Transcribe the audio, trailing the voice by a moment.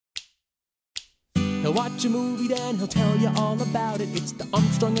He'll watch a movie, then he'll tell you all about it. It's the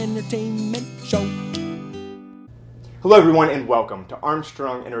Armstrong Entertainment Show. Hello everyone and welcome to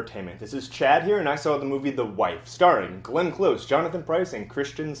Armstrong Entertainment. This is Chad here and I saw the movie The Wife, starring Glenn Close, Jonathan Pryce, and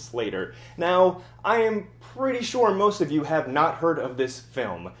Christian Slater. Now, I am pretty sure most of you have not heard of this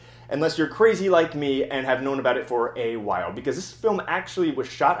film, unless you're crazy like me and have known about it for a while, because this film actually was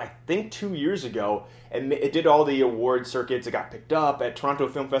shot, I think, 2 years ago, and it did all the award circuits. It got picked up at Toronto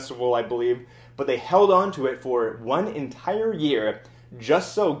Film Festival, I believe, but they held on to it for one entire year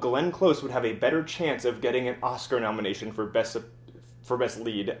just so Glenn Close would have a better chance of getting an Oscar nomination for Best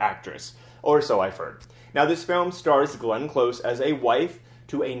Lead Actress, or so I've heard. Now, this film stars Glenn Close as a wife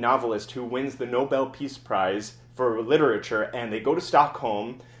to a novelist who wins the Nobel Peace Prize for Literature, and they go to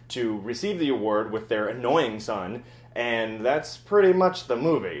Stockholm to receive the award with their annoying son, and that's pretty much the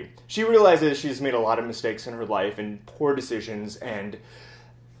movie. She realizes she's made a lot of mistakes in her life and poor decisions, and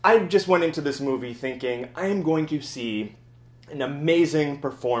I just went into this movie thinking, I am going to see an amazing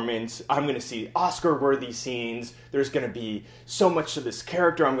performance. I'm going to see Oscar-worthy scenes. There's going to be so much to this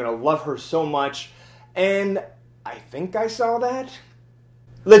character. I'm going to love her so much. And I think I saw that.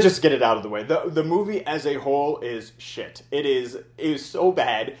 Let's just get it out of the way. The movie as a whole is shit. It is so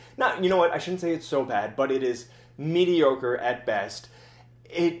bad. Not, you know what, I shouldn't say it's so bad, but it is mediocre at best.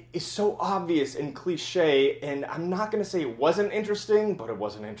 It is so obvious and cliche, and I'm not going to say it wasn't interesting, but it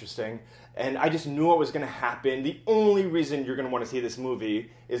wasn't interesting. And I just knew what was going to happen. The only reason you're going to want to see this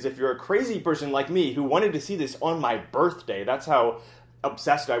movie is if you're a crazy person like me who wanted to see this on my birthday. That's how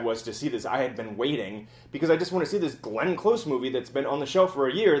obsessed I was to see this. I had been waiting because I just want to see this Glenn Close movie that's been on the shelf for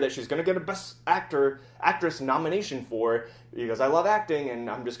a year that she's going to get a Best Actress nomination for, because I love acting and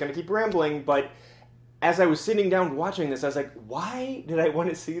I'm just going to keep rambling. But as I was sitting down watching this, I was like, why did I want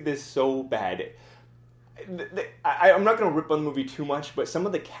to see this so bad? I'm not going to rip on the movie too much, but some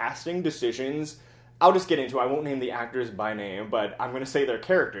of the casting decisions, I'll just get into. I won't name the actors by name, but I'm going to say their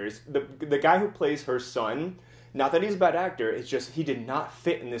characters. The guy who plays her son, not that he's a bad actor, it's just he did not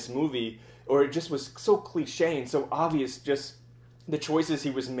fit in this movie, or it just was so cliche and so obvious, just the choices he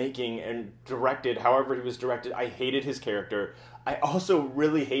was making and directed, however he was directed. I hated his character. I also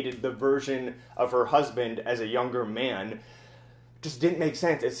really hated the version of her husband as a younger man. Just didn't make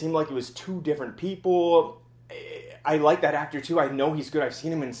sense. It seemed like it was two different people. I like that actor too. I know he's good. I've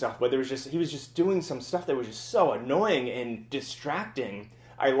seen him and stuff, but he was just doing some stuff that was just so annoying and distracting.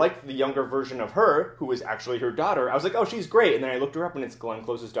 I liked the younger version of her, who was actually her daughter. I was like, oh, she's great. And then I looked her up and it's Glenn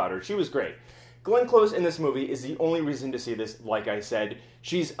Close's daughter. She was great. Glenn Close in this movie is the only reason to see this, like I said.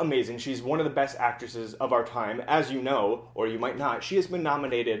 She's amazing. She's one of the best actresses of our time. As you know, or you might not, she has been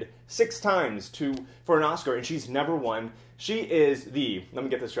nominated 6 times for an Oscar, and she's never won. She is let me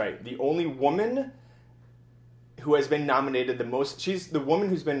get this right, the only woman who has been nominated the most. She's the woman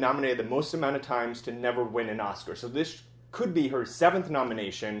who's been nominated the most amount of times to never win an Oscar. So this could be her 7th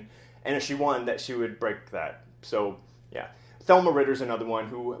nomination, and if she won, that she would break that. So, yeah. Thelma Ritter's another one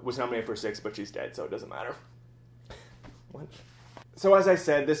who was nominated for 6, but she's dead, so it doesn't matter. What? So as I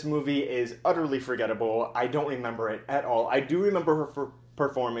said, this movie is utterly forgettable. I don't remember it at all. I do remember her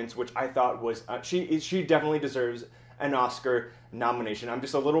performance, which I thought was... she definitely deserves an Oscar nomination. I'm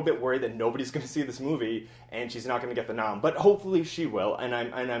just a little bit worried that nobody's going to see this movie, and she's not going to get the nom. But hopefully she will, and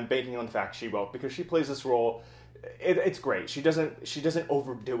I'm banking on the fact she will, because she plays this role... It's great. She doesn't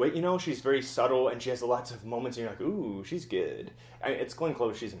overdo it, you know? She's very subtle, and she has lots of moments, and you're like, ooh, she's good. It's Glenn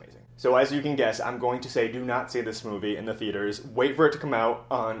Close. She's amazing. So as you can guess, I'm going to say do not see this movie in the theaters. Wait for it to come out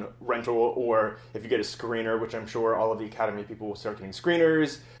on rental, or if you get a screener, which I'm sure all of the Academy people will start getting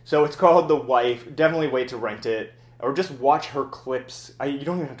screeners. So it's called The Wife. Definitely wait to rent it, or just watch her clips. You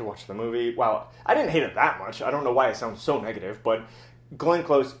don't even have to watch the movie. Wow, I didn't hate it that much. I don't know why I sound so negative, but Glenn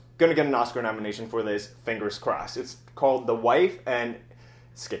Close... gonna get an Oscar nomination for this, fingers crossed. It's called The Wife, and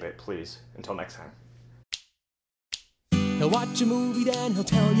skip it, please. Until next time. He'll watch a movie, then he'll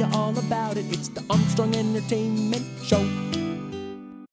tell you all about it. It's the Armstrong Entertainment Show.